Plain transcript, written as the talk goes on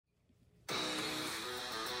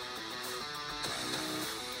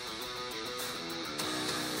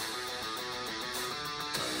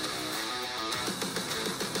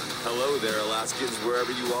Hello there, Alaskans, wherever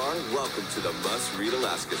you are. Welcome to the Must Read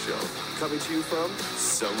Alaska Show. Coming to you from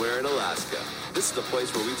somewhere in Alaska. This is the place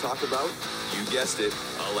where we talk about, you guessed it,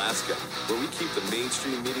 Alaska. Where we keep the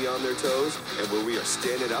mainstream media on their toes and where we are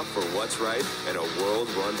standing up for what's right in a world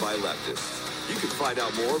run by leftists. You can find out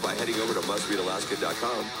more by heading over to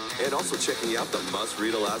mustreadalaska.com and also checking out the Must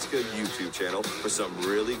Read Alaska YouTube channel for some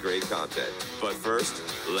really great content. But first,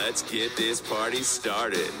 let's get this party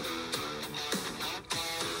started.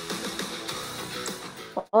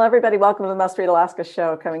 Well, everybody, welcome to the Must Read Alaska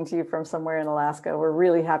show, coming to you from somewhere in Alaska. We're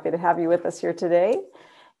really happy to have you with us here today.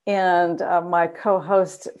 And my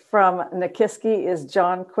co-host from Nikiski is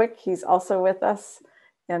John Quick. He's also with us.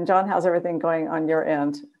 And John, how's everything going on your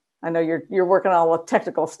end? I know you're working on all the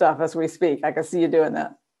technical stuff as we speak. I can see you doing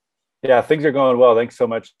that. Yeah, things are going well. Thanks so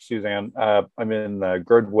much, Suzanne. I'm in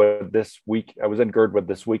Girdwood this week. I was in Girdwood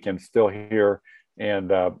this weekend, still here,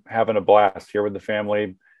 and having a blast here with the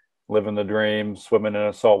family, living the dream, swimming in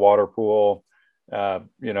a saltwater pool.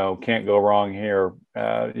 Can't go wrong here.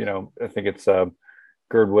 I think it's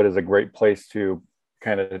Girdwood is a great place to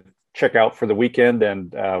kind of check out for the weekend,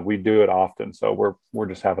 and we do it often. So we're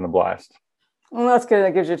just having a blast. Well, that's good.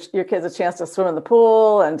 It gives your kids a chance to swim in the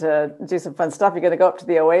pool and to do some fun stuff. You're going to go up to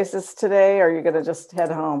the Oasis today, or are you going to just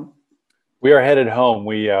head home? We are headed home.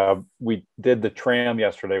 We did the tram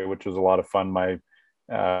yesterday, which was a lot of fun.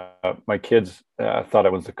 My kids thought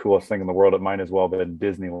it was the coolest thing in the world. It might as well have been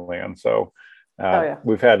Disneyland. So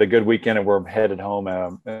We've had a good weekend, and we're headed home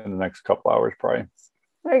in the next couple hours, probably.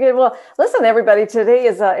 Very good. Well, listen, everybody, today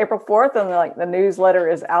is April 4th, and the newsletter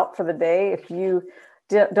is out for the day. If you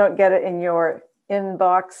don't get it in your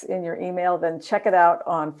inbox, in your email, then check it out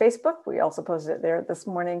on Facebook. We also posted it there this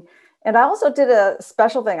morning. And I also did a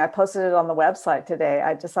special thing. I posted it on the website today.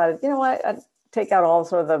 I decided, you know what, I'd take out all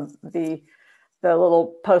sort of the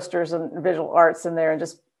little posters and visual arts in there and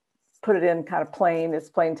just put it in kind of plain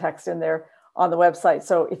text in there on the website.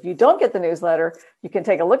 So if you don't get the newsletter, you can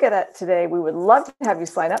take a look at it today. We would love to have you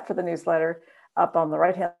sign up for the newsletter up on the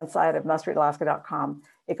right-hand side of mustreadalaska.com.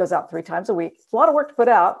 It goes out 3 times a week. It's a lot of work to put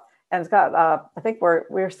out. And it's got, I think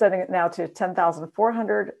we're setting it now to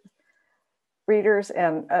 10,400 readers,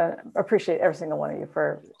 and appreciate every single one of you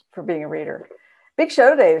for being a reader. Big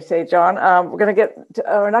show today, John. We're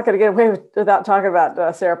not going to get away without talking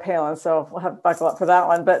about Sarah Palin, so we'll have to buckle up for that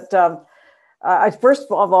one. But first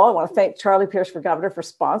of all, I want to thank Charlie Pierce for Governor for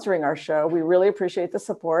sponsoring our show. We really appreciate the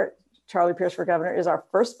support. Charlie Pierce for Governor is our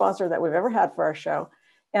first sponsor that we've ever had for our show.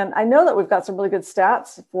 And I know that we've got some really good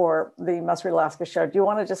stats for the Must Read Alaska show. Do you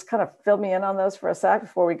want to just kind of fill me in on those for a sec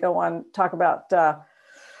before we go on talk about the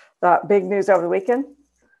big news over the weekend?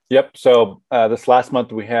 Yep. So this last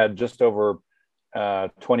month we had just over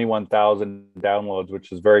 21,000 downloads,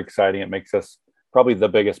 which is very exciting. It makes us probably the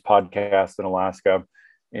biggest podcast in Alaska.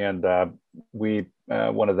 And we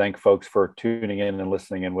want to thank folks for tuning in and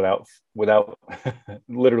listening. And without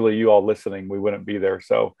literally you all listening, we wouldn't be there.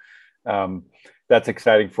 So that's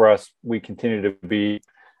exciting for us. We continue to be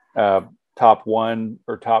top 1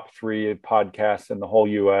 or top 3 podcasts in the whole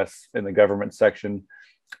U.S. in the government section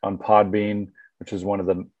on Podbean, which is one of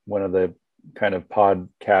the kind of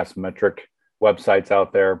podcast metric websites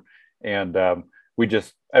out there. And we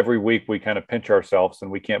just every week we kind of pinch ourselves,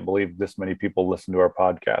 and we can't believe this many people listen to our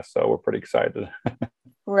podcast. So we're pretty excited.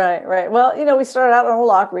 Right. Well, we started out on a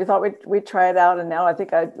lock. We thought we'd try it out. And now I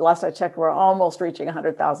think last I checked, we're almost reaching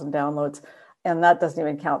 100,000 downloads. And that doesn't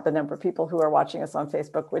even count the number of people who are watching us on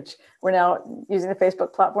Facebook, which we're now using the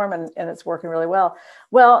Facebook platform, and it's working really well.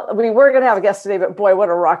 Well, we were going to have a guest today, but boy, what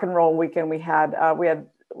a rock and roll weekend we had.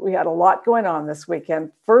 We had a lot going on this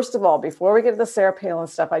weekend. First of all, before we get to the Sarah Palin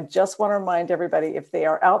stuff, I just want to remind everybody, if they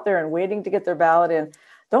are out there and waiting to get their ballot in,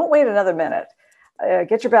 don't wait another minute.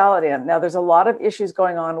 Get your ballot in. Now, there's a lot of issues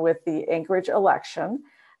going on with the Anchorage election.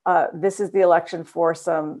 This is the election for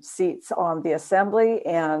some seats on the assembly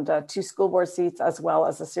and 2 school board seats, as well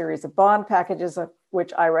as a series of bond packages, of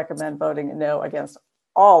which I recommend voting no against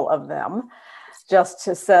all of them, just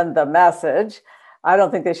to send the message. I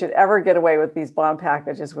don't think they should ever get away with these bond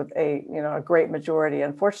packages with a great majority.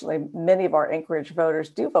 Unfortunately, many of our Anchorage voters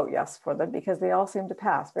do vote yes for them because they all seem to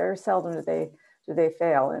pass. Very seldom do they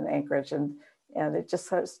fail in Anchorage, and it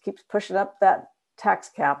just keeps pushing up that tax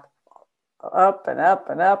cap up and up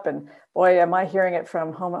and up. And boy, am I hearing it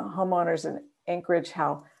from homeowners in Anchorage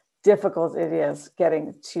how difficult it is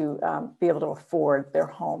getting to be able to afford their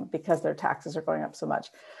home because their taxes are going up so much.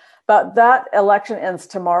 But that election ends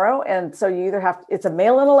tomorrow. And so you either it's a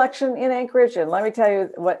mail-in election in Anchorage. And let me tell you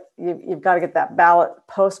what, you've got to get that ballot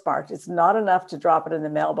postmarked. It's not enough to drop it in the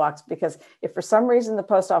mailbox, because if for some reason the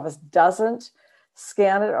post office doesn't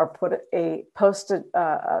scan it or post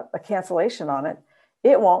a cancellation on it,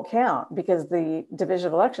 it won't count because the Division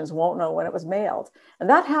of Elections won't know when it was mailed. And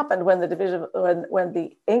that happened when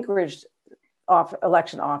the Anchorage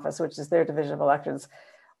election office, which is their Division of Elections,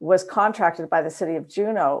 was contracted by the city of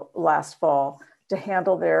Juneau last fall to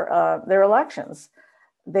handle their elections.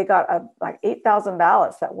 They got like 8,000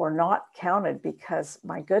 ballots that were not counted because,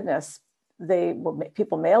 my goodness,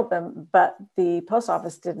 people mailed them, but the post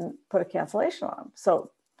office didn't put a cancellation on them. So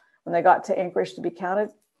when they got to Anchorage to be counted,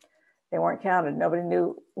 they weren't counted. Nobody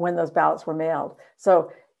knew when those ballots were mailed.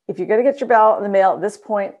 So if you're going to get your ballot in the mail at this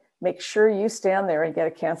point, make sure you stand there and get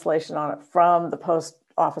a cancellation on it from the post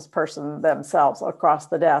office person themselves across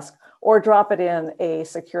the desk, or drop it in a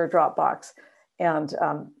secure drop box. And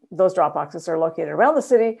those drop boxes are located around the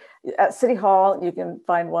city. At City Hall, you can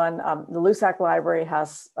find one. The Lusac Library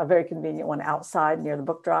has a very convenient one outside near the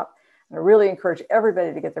book drop. And I really encourage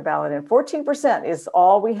everybody to get their ballot in. 14% is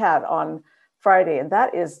all we had on Friday, and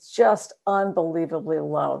that is just unbelievably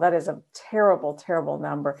low. That is a terrible, terrible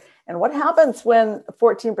number. And what happens when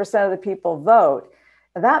 14% of the people vote?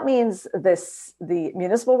 That means the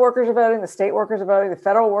municipal workers are voting, the state workers are voting, the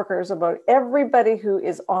federal workers are voting. Everybody who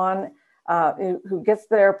is who gets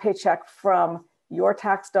their paycheck from your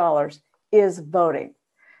tax dollars is voting.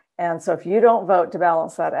 And so if you don't vote to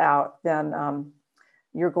balance that out, then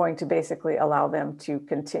you're going to basically allow them to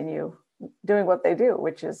continue doing what they do,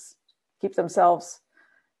 which is keep themselves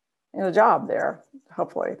in a job there,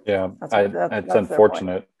 hopefully. Yeah, that's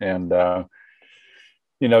unfortunate. And,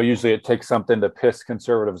 usually it takes something to piss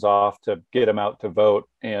conservatives off to get them out to vote.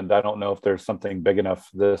 And I don't know if there's something big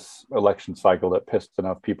enough this election cycle that pissed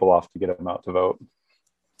enough people off to get them out to vote.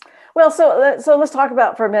 Well, so let's talk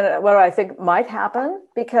about for a minute what I think might happen,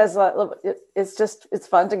 because it's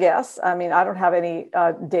fun to guess. I mean, I don't have any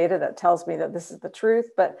data that tells me that this is the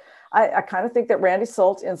truth, but I kind of think that Randy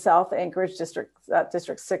Solt in South Anchorage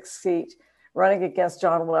District 6 seat running against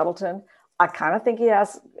John Weddleton, I kind of think he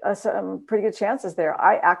has some pretty good chances there.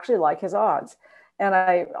 I actually like his odds. And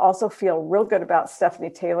I also feel real good about Stephanie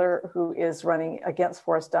Taylor, who is running against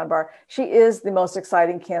Forrest Dunbar. She is the most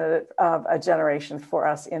exciting candidate of a generation for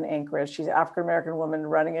us in Anchorage. She's an African-American woman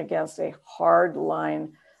running against a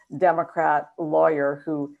hardline Democrat lawyer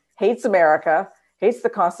who hates America, hates the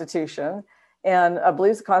Constitution, and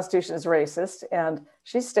believes the Constitution is racist. And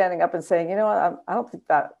she's standing up and saying, you know what, I don't think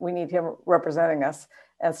that we need him representing us.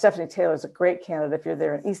 And Stephanie Taylor is a great candidate if you're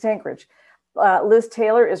there in East Anchorage. Liz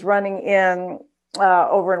Taylor is running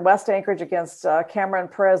over in West Anchorage against Cameron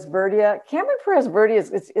Perez Verdia. Cameron Perez Verdia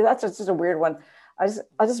that's just a weird one. I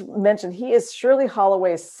just mentioned he is Shirley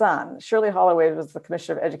Holloway's son. Shirley Holloway was the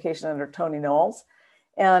Commissioner of Education under Tony Knowles.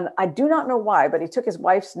 And I do not know why, but he took his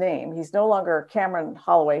wife's name. He's no longer Cameron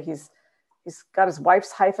Holloway. He's got his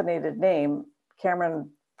wife's hyphenated name,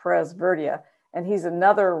 Cameron Perez Verdia. And he's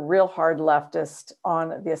another real hard leftist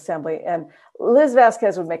on the assembly. And Liz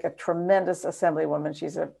Vasquez would make a tremendous assemblywoman.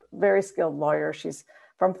 She's a very skilled lawyer. She's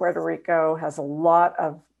from Puerto Rico, has a lot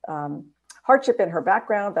of hardship in her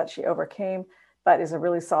background that she overcame, but is a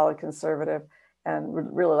really solid conservative, and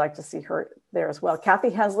would really like to see her there as well. Kathy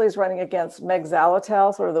Hensley is running against Meg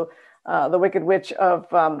Zalotel, sort of the Wicked Witch of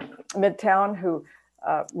Midtown, who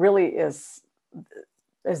really is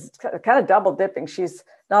kind of double dipping. She's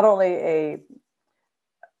not only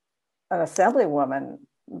an assemblywoman,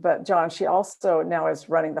 but John, she also now is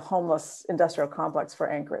running the homeless industrial complex for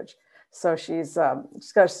Anchorage. So she's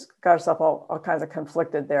got herself all kinds of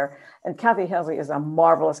conflicted there. And Kathy Hensley is a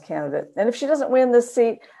marvelous candidate. And if she doesn't win this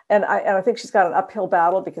seat, and I think she's got an uphill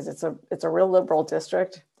battle because it's a real liberal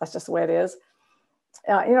district. That's just the way it is.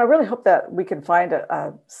 I really hope that we can find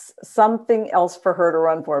something else for her to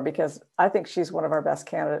run for, because I think she's one of our best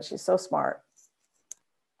candidates. She's so smart.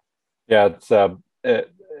 Yeah,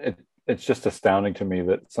 it's just astounding to me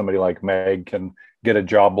that somebody like Meg can get a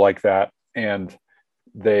job like that, and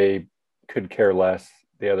they could care less,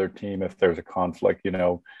 the other team, if there's a conflict.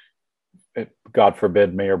 God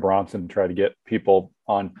forbid Mayor Bronson try to get people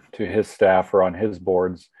on to his staff or on his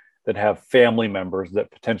boards that have family members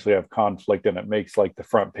that potentially have conflict, and it makes like the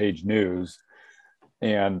front page news.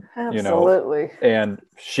 And absolutely, and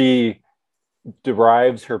she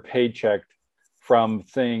derives her paycheck from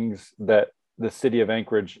things that the city of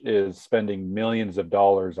Anchorage is spending millions of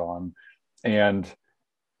dollars on, and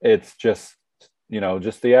it's just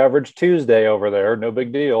the average Tuesday over there, no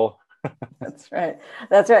big deal. That's right.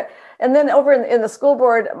 And then over in the school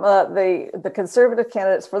board, the conservative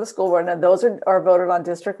candidates for the school board, and those are voted on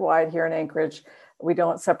district-wide here in Anchorage. We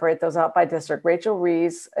don't separate those out by district. Rachel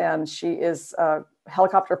Rees, and she is a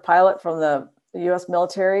helicopter pilot from the US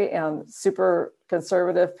military and super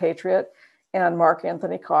conservative patriot, and Mark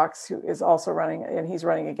Anthony Cox, who is also running, and he's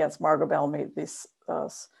running against Margot Bellamy, the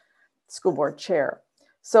school board chair.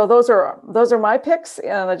 So those are my picks,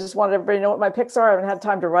 and I just wanted everybody to know what my picks are. I haven't had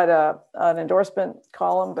time to write an endorsement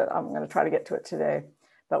column, but I'm going to try to get to it today.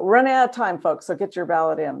 But we're running out of time, folks, so get your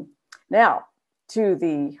ballot in. Now, to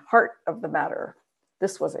the heart of the matter.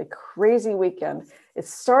 This was a crazy weekend. It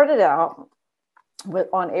started out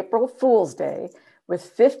on April Fool's Day with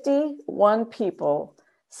 51 people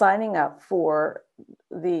signing up for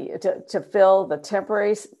to fill the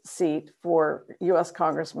temporary seat for US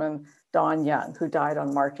Congressman Don Young, who died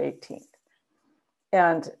on March 18th.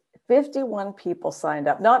 And 51 people signed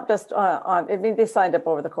up, not just they signed up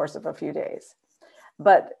over the course of a few days,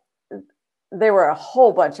 but there were a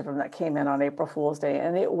whole bunch of them that came in on April Fool's Day,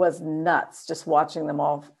 and it was nuts just watching them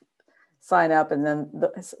all sign up and then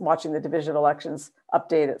watching the Division of Elections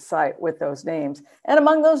updated site with those names. And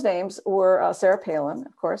among those names were Sarah Palin,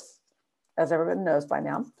 of course, as everyone knows by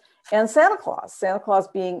now, and Santa Claus. Santa Claus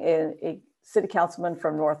being a city councilman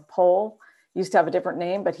from North Pole, used to have a different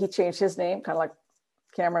name, but he changed his name, kind of like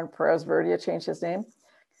Cameron Perez-Verdia changed his name,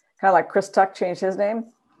 kind of like Chris Tuck changed his name.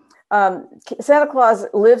 Santa Claus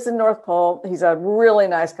lives in North Pole. He's a really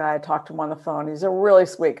nice guy. I talked to him on the phone. He's a really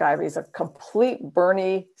sweet guy, but he's a complete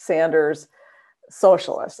Bernie Sanders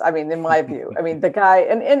socialist. I mean, in my view, I mean, the guy,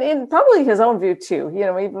 and probably his own view too, you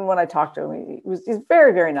know, even when I talked to him, he's a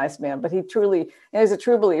very, very nice man, but he's a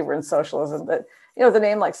true believer in socialism. But, you know, the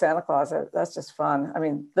name like Santa Claus, that's just fun. I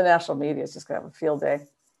mean, the national media is just going to have a field day.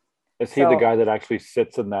 Is he the guy that actually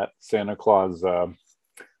sits in that Santa Claus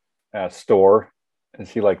store? Is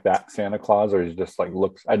he like that Santa Claus, or is he just like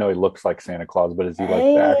looks? I know he looks like Santa Claus, but is he like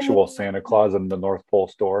the actual Santa Claus in the North Pole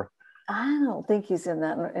store? I don't think he's in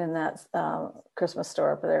that Christmas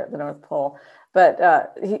store up there at the North Pole,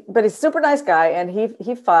 but he's a super nice guy, and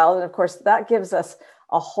he filed, and of course that gives us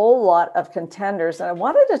a whole lot of contenders. And I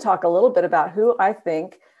wanted to talk a little bit about who I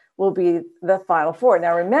think will be the final four.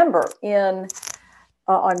 Now, remember,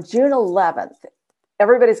 on June 11th,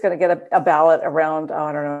 everybody's going to get a ballot around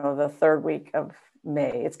the third week of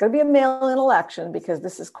May. It's going to be a mail-in election because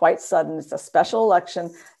this is quite sudden. It's a special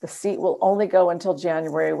election. The seat will only go until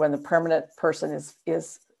January when the permanent person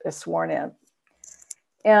is sworn in.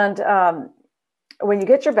 And when you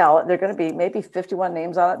get your ballot, there are going to be maybe 51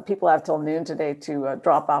 names on it. People have till noon today to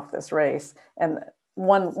drop off this race, and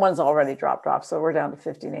one's already dropped off, so we're down to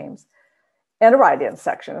 50 names, and a write-in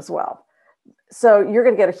section as well. So you're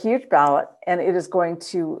going to get a huge ballot, and it is going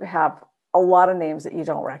to have a lot of names that you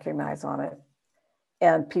don't recognize on it,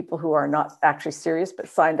 and people who are not actually serious, but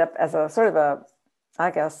signed up as a sort of a, I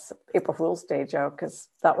guess, April Fool's Day joke, because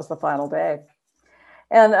that was the final day.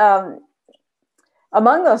 And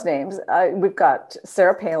among those names, we've got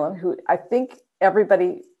Sarah Palin, who I think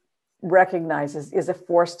everybody recognizes is a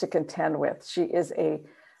force to contend with. She is a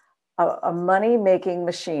money-making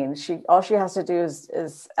machine. All she has to do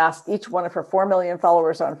is ask each one of her 4 million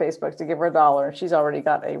followers on Facebook to give her $1, and she's already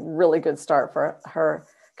got a really good start for her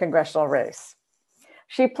congressional race.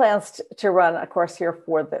 She plans to run, of course, here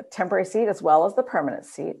for the temporary seat as well as the permanent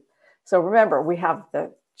seat. So remember, we have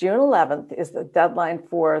the June 11th is the deadline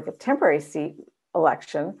for the temporary seat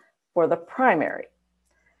election for the primary.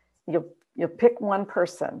 You'll pick one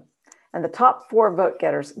person, and the top 4 vote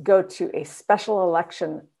getters go to a special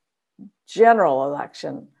election, general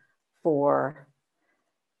election for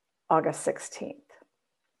August 16th.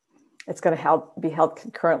 It's going to be held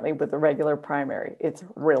concurrently with the regular primary. It's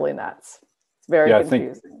really nuts. It's very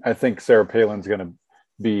confusing. I think Sarah Palin's going to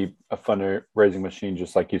be a fundraising machine,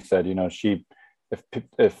 just like you said. You know,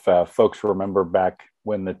 if folks remember back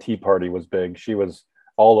when the Tea Party was big, she was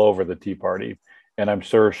all over the Tea Party, and I'm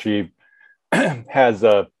sure she has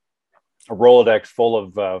a Rolodex full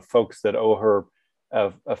of folks that owe her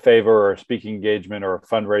a favor or a speaking engagement or a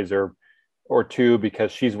fundraiser or two,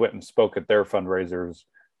 because she's went and spoke at their fundraisers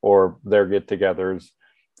or their get-togethers,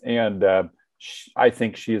 and I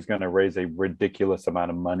think she is going to raise a ridiculous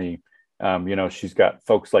amount of money. You know, she's got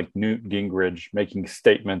folks like Newt Gingrich making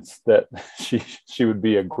statements that she would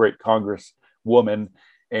be a great congresswoman,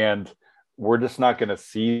 and we're just not going to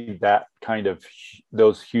see that kind of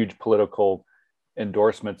those huge political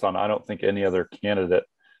endorsements on, I don't think, any other candidate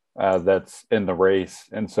that's in the race.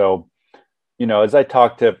 And so, you know, as I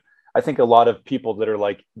think a lot of people that are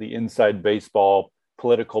like the inside baseball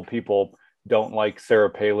political people don't like Sarah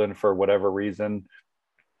Palin for whatever reason.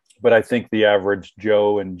 But I think the average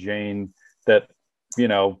Joe and Jane that, you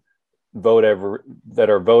know, that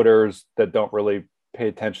are voters that don't really pay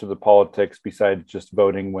attention to the politics besides just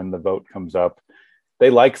voting when the vote comes up, they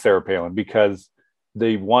like Sarah Palin because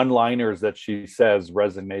the one-liners that she says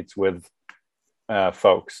resonates with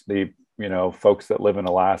folks. You folks that live in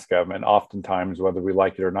Alaska. And oftentimes, whether we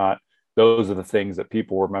like it or not, those are the things that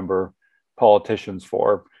people remember politicians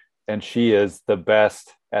for. And she is the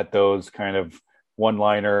best at those kind of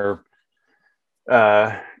one-liner,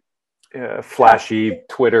 flashy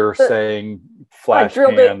Twitter saying, flash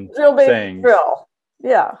like pan sayings. Drill.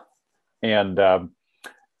 Yeah. And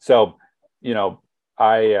so,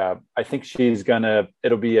 I think it's going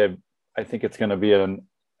to be an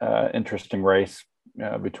interesting race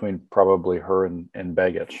between probably her and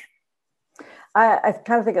Begich. I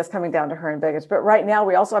kind of think it's coming down to her and Begich. But right now,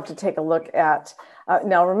 we also have to take a look at,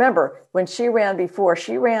 now remember, when she ran before,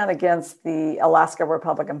 she ran against the Alaska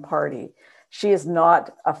Republican Party. She is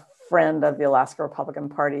not a friend of the Alaska Republican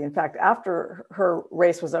Party. In fact, after her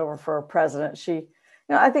race was over for president,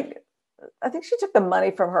 I think she took the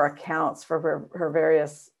money from her accounts for her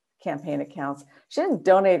various campaign accounts. She didn't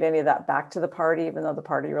donate any of that back to the party, even though the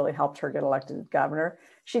party really helped her get elected governor.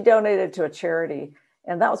 She donated to a charity,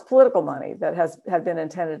 and that was political money that had been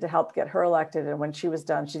intended to help get her elected. And when she was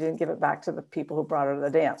done, she didn't give it back to the people who brought her to the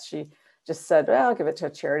dance. She just said, well, I'll give it to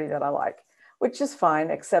a charity that I like, which is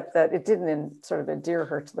fine, except that it didn't sort of endear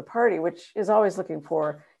her to the party, which is always looking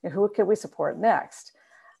for, who can we support next?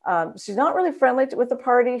 She's not really friendly with the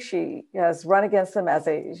party. She has run against them as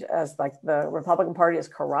like the Republican Party is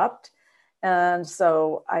corrupt. And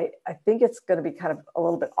so I think it's going to be kind of a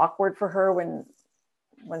little bit awkward for her when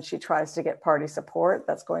she tries to get party support.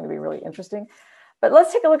 That's going to be really interesting. But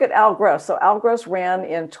let's take a look at Al Gross. So Al Gross ran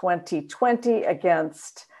in 2020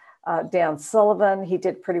 against Dan Sullivan. He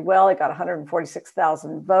did pretty well. He got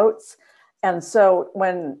 146,000 votes. And so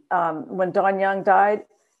when Don Young died,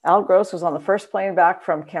 Al Gross was on the first plane back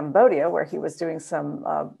from Cambodia, where he was doing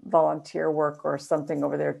some volunteer work or something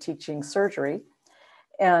over there teaching surgery.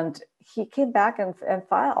 And he came back and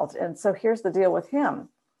filed. And so here's the deal with him.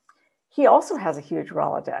 He also has a huge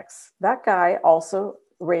Rolodex. That guy also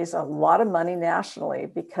raised a lot of money nationally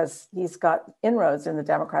because he's got inroads in the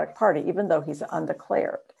Democratic Party, even though he's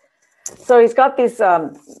undeclared. So he's got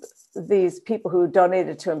these people who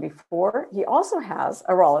donated to him before. He also has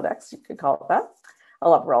a Rolodex, you could call it that. I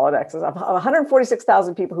love Rolodexes. Of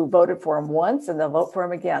 146,000 people who voted for him once and they'll vote for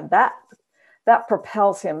him again. That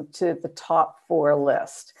propels him to the top 4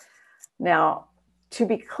 list. Now, to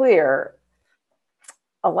be clear,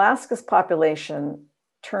 Alaska's population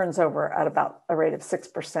turns over at about a rate of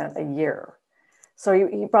 6% a year. So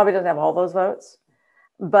he probably doesn't have all those votes,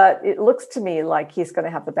 but it looks to me like he's going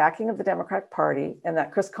to have the backing of the Democratic Party, and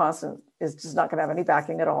that Chris Constant is just not going to have any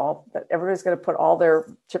backing at all, that everybody's going to put all their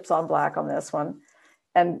chips on black on this one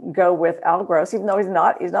and go with Al Gross, even though he's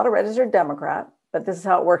not a registered Democrat, but this is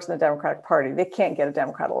how it works in the Democratic Party. They can't get a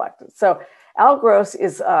Democrat elected. So Al Gross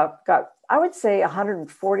is got, I would say,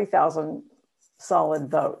 140,000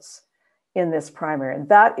 solid votes in this primary. And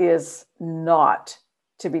that is not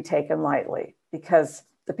to be taken lightly, because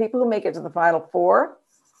the people who make it to the final 4,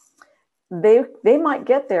 they might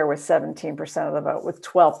get there with 17% of the vote, with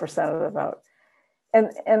 12% of the vote.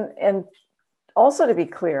 And also, to be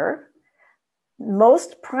clear,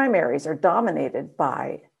 most primaries are dominated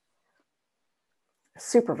by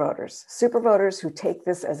supervoters who take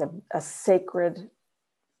this as a sacred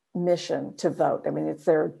mission to vote. I mean, it's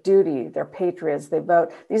their duty, they're patriots, they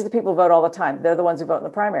vote. These are the people who vote all the time. They're the ones who vote in the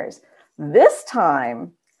primaries. This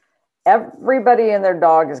time, everybody and their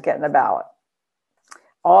dog is getting a ballot.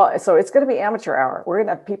 So it's going to be amateur hour. We're going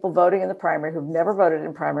to have people voting in the primary who've never voted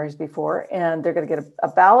in primaries before, and they're going to get a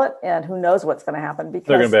ballot, and who knows what's going to happen. Because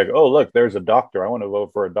they're going to be like, oh, look, there's a doctor. I want to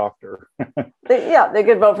vote for a doctor. they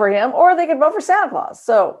could vote for him, or they could vote for Santa Claus.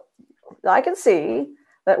 So I can see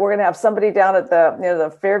that we're going to have somebody down at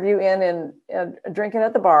the Fairview Inn and drinking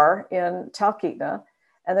at the bar in Talkeetna,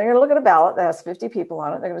 and they're going to look at a ballot that has 50 people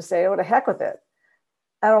on it. They're going to say, oh, to heck with it.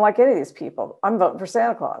 I don't like any of these people. I'm voting for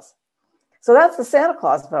Santa Claus. So that's the Santa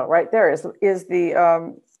Claus vote right there, is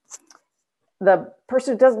the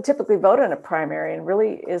person who doesn't typically vote in a primary and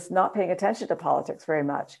really is not paying attention to politics very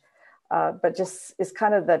much, but just is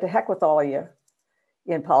kind of the to heck with all of you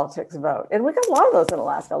in politics vote. And we got a lot of those in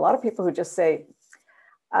Alaska. A lot of people who just say,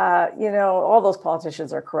 all those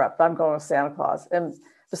politicians are corrupt. I'm going with Santa Claus. And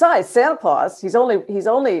besides, Santa Claus, he's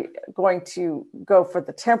only going to go for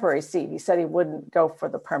the temporary seat. He said he wouldn't go for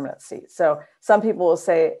the permanent seat. So some people will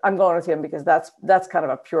say, I'm going with him because that's kind of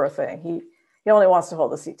a pure thing. He only wants to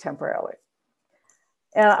hold the seat temporarily.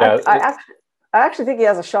 And yeah, I actually think he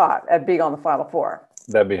has a shot at being on the final 4.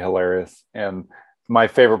 That'd be hilarious. And my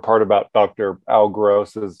favorite part about Dr. Al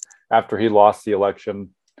Gross is after he lost the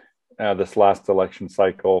election, this last election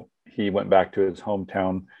cycle, he went back to his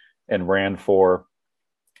hometown and ran for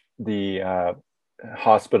the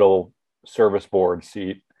hospital service board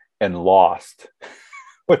seat and lost,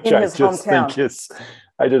 which in his hometown.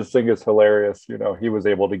 I just think is hilarious. He was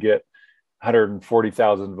able to get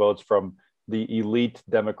 140,000 votes from the elite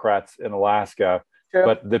Democrats in Alaska. True.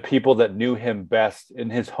 But the people that knew him best in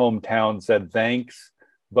his hometown said thanks,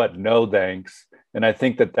 but no thanks. And I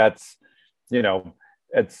think that's, I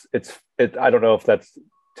don't know if that's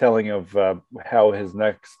telling of how his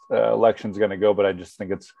next election is going to go, but I just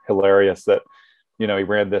think it's hilarious that, he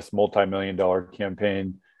ran this multi-million-dollar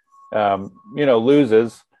campaign,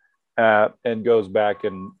 loses and goes back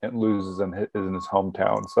and loses in his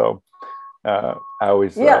hometown. So I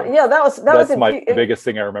always, that's my biggest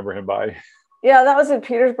thing I remember him by. Yeah, that was in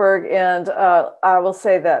Petersburg. And I will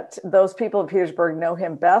say that those people in Petersburg know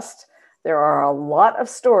him best. There are a lot of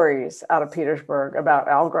stories out of Petersburg about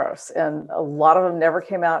Al Gross, and a lot of them never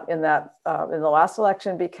came out in the last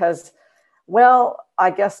election because,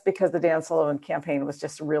 I guess because the Dan Sullivan campaign was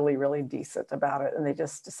just really, really decent about it. And they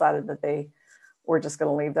just decided that they were just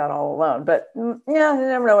going to leave that all alone. But you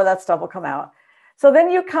never know when that stuff will come out. So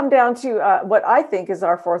then you come down to what I think is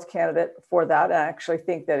our fourth candidate for that. I actually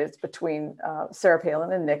think that it's between Sarah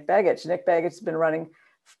Palin and Nick Begich. Nick Begich has been running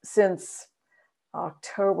since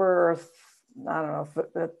October, I don't know,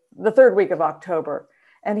 the third week of October.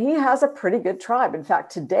 And he has a pretty good tribe. In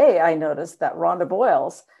fact, today I noticed that Rhonda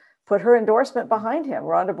Boyles put her endorsement behind him.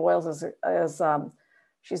 Rhonda Boyles is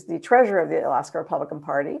she's the treasurer of the Alaska Republican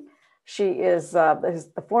Party. She is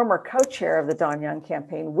the former co-chair of the Don Young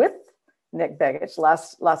campaign with Nick Begich.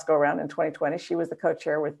 Last go around in 2020, she was the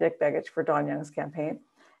co-chair with Nick Begich for Don Young's campaign.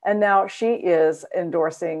 And now she is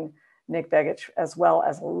endorsing Nick Begich, as well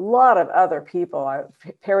as a lot of other people.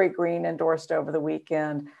 Perry Green endorsed over the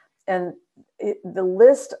weekend. And the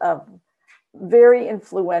list of very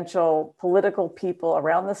influential political people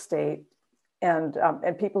around the state and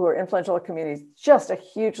people who are influential in communities, just a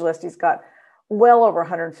huge list. He's got well over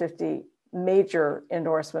 150 major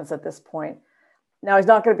endorsements at this point. Now, he's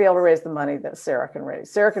not going to be able to raise the money that Sarah can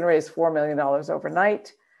raise. Sarah can raise $4 million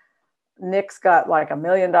overnight. Nick's got like $1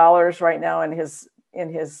 million right now in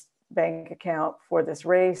his bank account for this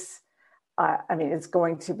race. I mean, it's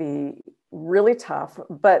going to be really tough,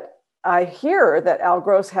 but I hear that Al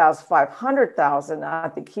Gross has 500,000. I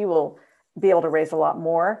think he will be able to raise a lot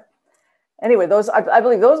more. Anyway, I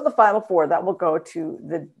believe those are the final four that will go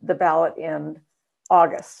to the ballot in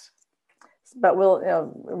August. But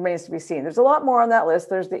remains to be seen. There's a lot more on that list.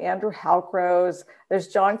 There's the Andrew Halcrows, there's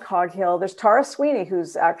John Coghill, there's Tara Sweeney,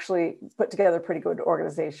 who's actually put together a pretty good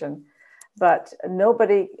organization. But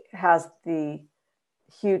nobody has the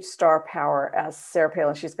huge star power as Sarah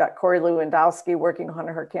Palin. She's got Corey Lewandowski working on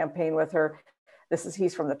her campaign with her.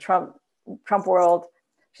 He's from the Trump world.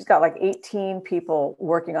 She's got like 18 people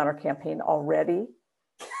working on her campaign already.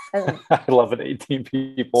 And, I love it, 18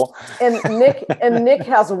 people. And Nick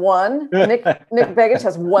has one. Nick Begich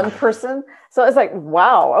has one person. So it's like,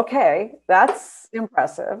 wow, okay, that's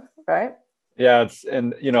impressive, right? Yeah,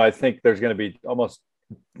 I think there's going to be almost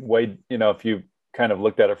if you kind of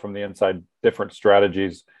looked at it from the inside, different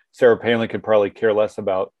strategies. Sarah Palin could probably care less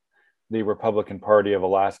about the Republican Party of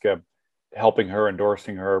Alaska helping her,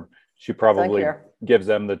 endorsing her. She probably gives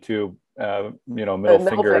them the two middle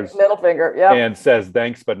finger, yeah, and says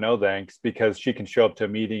thanks but no thanks, because she can show up to a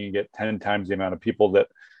meeting and get 10 times the amount of people that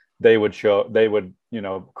they would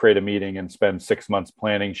create a meeting and spend 6 months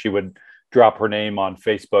planning. She would drop her name on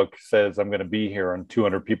Facebook, says I'm going to be here, and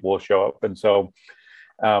 200 people will show up. And so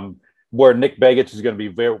where Nick Begich is going to be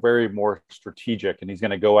very, very more strategic, and he's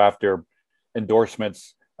going to go after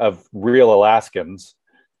endorsements of real Alaskans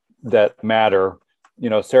that matter.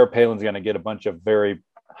 Sarah Palin's going to get a bunch of very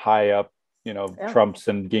high up, Trumps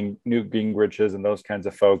and Newt Gingriches and those kinds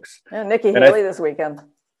of folks. Yeah, Nikki Haley this weekend.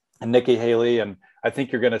 And Nikki Haley. And I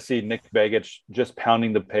think you're going to see Nick Begich just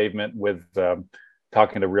pounding the pavement with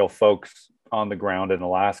talking to real folks on the ground in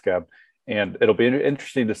Alaska. And it'll be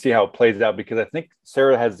interesting to see how it plays out, because I think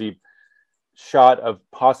Sarah has the shot of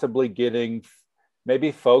possibly getting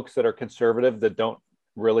maybe folks that are conservative that don't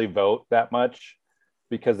really vote that much,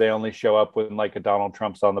 because they only show up when like a Donald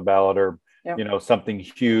Trump's on the ballot, or something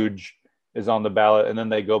huge is on the ballot, and then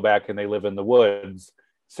they go back and they live in the woods.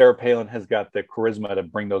 Sarah Palin has got the charisma to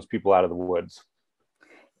bring those people out of the woods.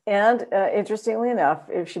 And interestingly enough,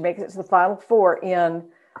 if she makes it to the final four in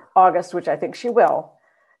August, which I think she will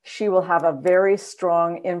have a very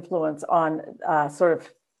strong influence on sort of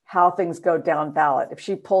how things go down ballot. If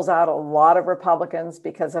she pulls out a lot of Republicans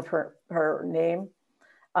because of her name,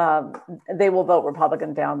 they will vote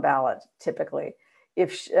Republican down ballot typically.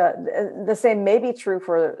 If the same may be true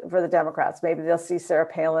for the Democrats, maybe they'll see Sarah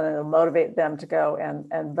Palin and it'll motivate them to go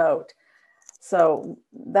and vote. So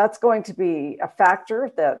that's going to be a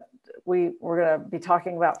factor that we're going to be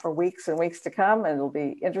talking about for weeks and weeks to come, and it'll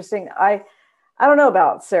be interesting. I don't know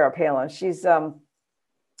about Sarah Palin. She's an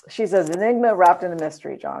enigma wrapped in a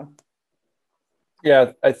mystery, John.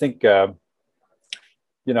 Yeah, I think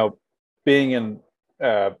being in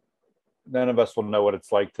none of us will know what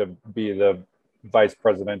it's like to be the vice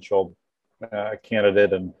presidential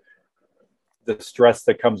candidate, and the stress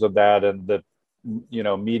that comes with that, and the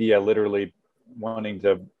media literally wanting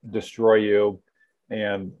to destroy you.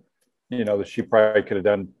 And she probably could have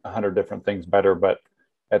done 100 different things better, but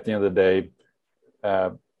at the end of the day,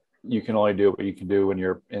 you can only do what you can do when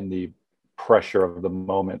you're in the pressure of the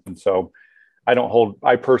moment. And so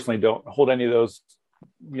I personally don't hold any of those,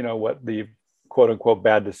 what the quote unquote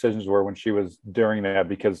bad decisions were when she was during that,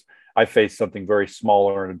 because I faced something very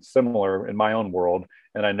smaller and similar in my own world.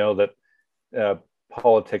 And I know that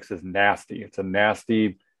politics is nasty. It's a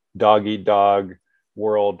nasty dog eat dog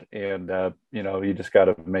world. And, you just got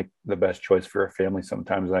to make the best choice for your family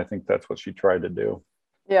sometimes. And I think that's what she tried to do.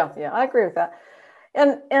 Yeah, I agree with that.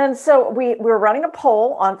 And so we're running a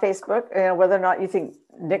poll on Facebook, whether or not you think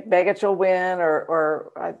Nick Begich will win,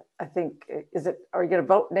 or I think, are you going to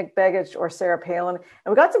vote Nick Begich or Sarah Palin?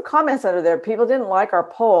 And we got some comments under there. People didn't like our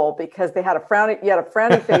poll because you had a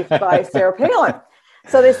frowny face by Sarah Palin.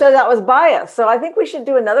 So they said that was biased. So I think we should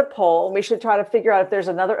do another poll, and we should try to figure out if there's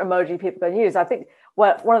another emoji people can use. I think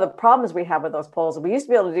one of the problems we have with those polls, we used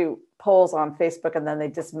to be able to do polls on Facebook, and then they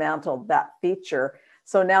dismantled that feature.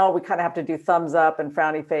 So now we kind of have to do thumbs up and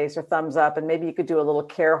frowny face, or thumbs up, and maybe you could do a little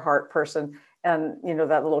care heart person, and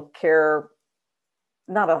that little care,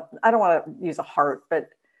 I don't want to use a heart, but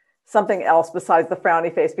something else besides the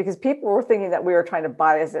frowny face, because people were thinking that we were trying to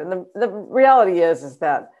bias it. And the reality is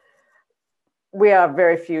that we have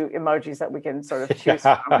very few emojis that we can sort of choose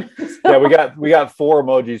from. Yeah, we got 4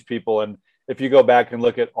 emojis, people. And if you go back and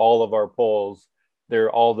look at all of our polls, they're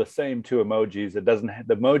all the same 2 emojis.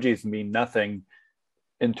 The emojis mean nothing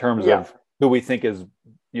in terms of who we think is,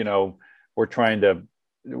 we're trying to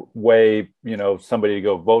weigh, somebody to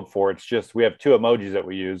go vote for. It's just, we have 2 emojis that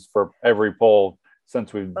we use for every poll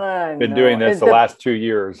since we've been doing this the last 2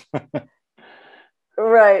 years.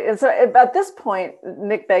 Right. And so at this point,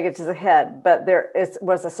 Nick Begich is ahead, but there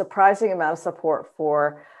was a surprising amount of support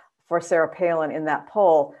for Sarah Palin in that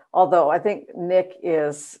poll. Although I think Nick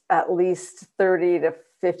is at least 30 to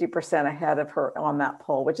 50% ahead of her on that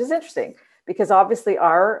poll, which is interesting, because obviously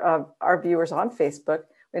our viewers on Facebook,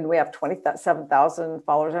 and we have 27,000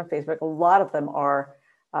 followers on Facebook, a lot of them are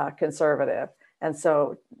conservative. And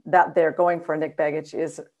so that they're going for Nick Begich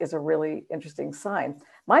is a really interesting sign.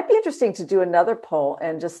 Might be interesting to do another poll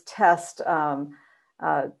and just test a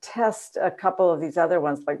couple of these other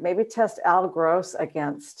ones, like maybe test Al Gross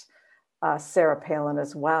against Sarah Palin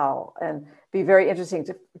as well, and be very interesting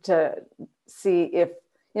to see if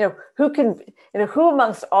who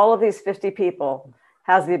amongst all of these 50 people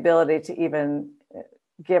has the ability to even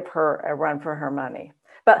give her a run for her money.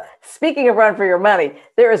 But speaking of run for your money,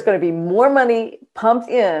 there is going to be more money pumped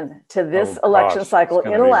in to this election cycle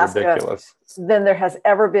in Alaska than there has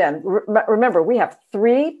ever been. Remember, we have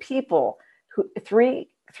 3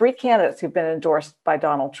 candidates who've been endorsed by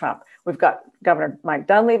Donald Trump. We've got Governor Mike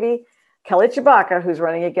Dunleavy, Kelly Chewbacca, who's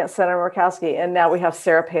running against Senator Murkowski, and now we have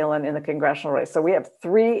Sarah Palin in the congressional race. So we have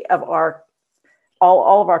 3 of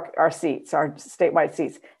all of our seats, our statewide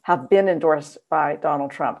seats, have been endorsed by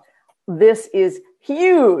Donald Trump. This is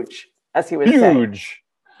huge, as he would say. Huge.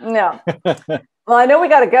 Yeah. Well, I know we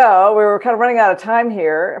got to go. We were kind of running out of time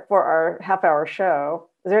here for our half-hour show.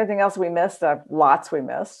 Is there anything else we missed? Lots we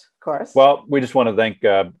missed, of course. Well, we just want to thank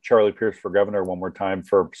Charlie Pierce for governor one more time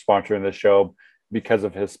for sponsoring this show. Because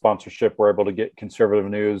of his sponsorship, we're able to get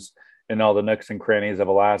conservative news in all the nooks and crannies of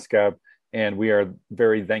Alaska. And we are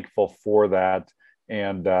very thankful for that.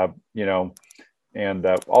 And,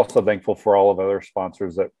 also thankful for all of other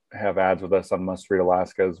sponsors that have ads with us on Must Read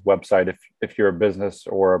Alaska's website. If you're a business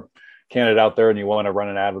or a candidate out there and you want to run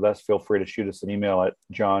an ad with us, feel free to shoot us an email at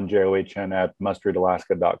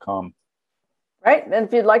johnjohn@mustreadalaska.com. Right. And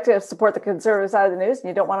if you'd like to support the conservative side of the news and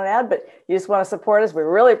you don't want an ad, but you just want to support us, we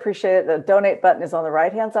really appreciate it. The donate button is on the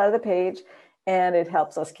right-hand side of the page, and it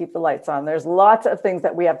helps us keep the lights on. There's lots of things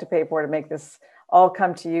that we have to pay for to make this all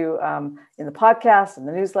come to you in the podcast, in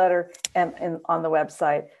the newsletter, and on the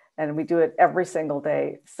website. And we do it every single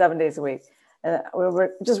day, 7 days a week. And we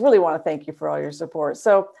just really want to thank you for all your support.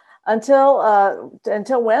 So until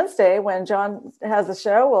Wednesday, when John has the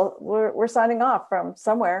show, we're signing off from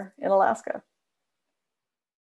somewhere in Alaska.